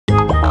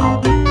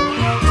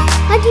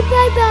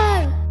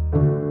HuggyBoBo.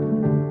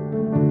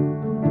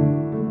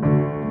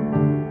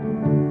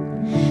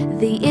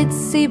 The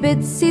Itsy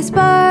Bitsy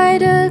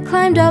Spider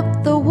climbed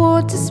up the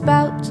water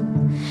spout.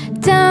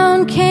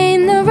 Down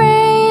came the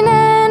rain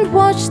and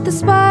washed the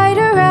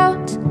spider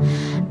out.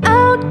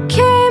 Out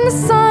came the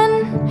sun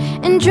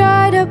and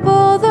dried up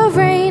all the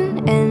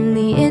rain, and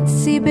the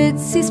Itsy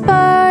Bitsy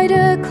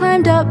Spider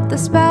climbed up the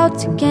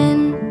spout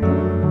again.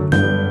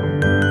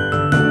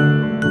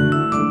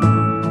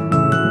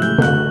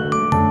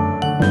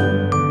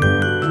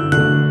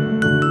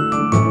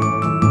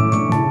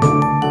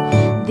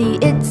 The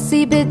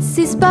Itsy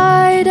Bitsy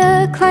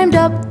Spider climbed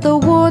up the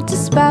water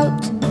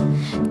spout.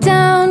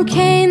 Down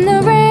came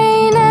the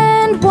rain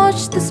and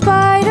washed the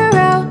spider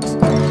out.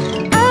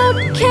 Out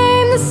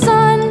came the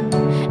sun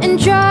and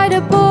dried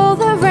up all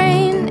the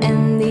rain,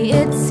 and the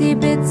Itsy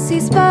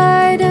Bitsy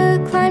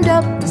Spider climbed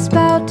up the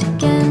spout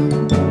again.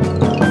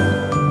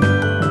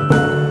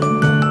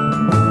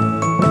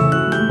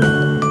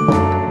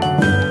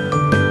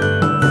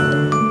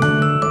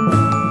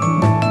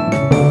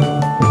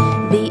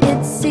 The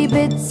Itsy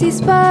Bitsy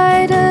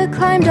Spider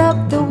climbed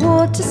up the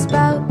water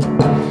spout.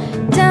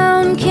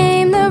 Down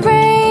came the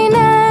rain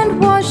and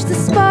washed the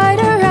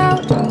spider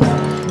out.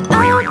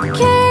 Out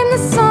came the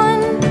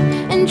sun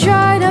and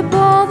dried up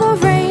all the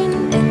rain,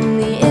 and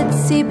the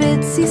Itsy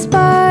Bitsy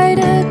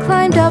Spider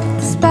climbed up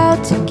the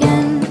spout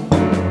again.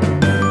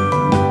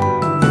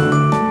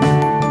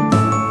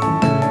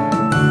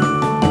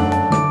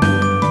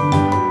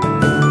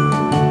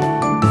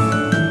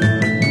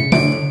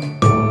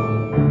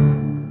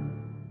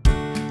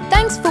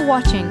 Thanks for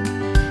watching.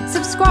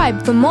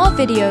 Subscribe for more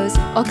videos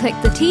or click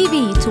the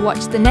TV to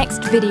watch the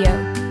next video.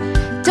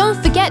 Don't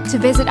forget to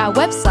visit our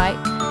website,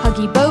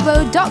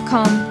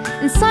 HuggyBoBo.com,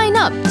 and sign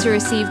up to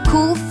receive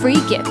cool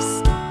free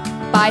gifts.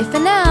 Bye for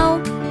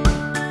now!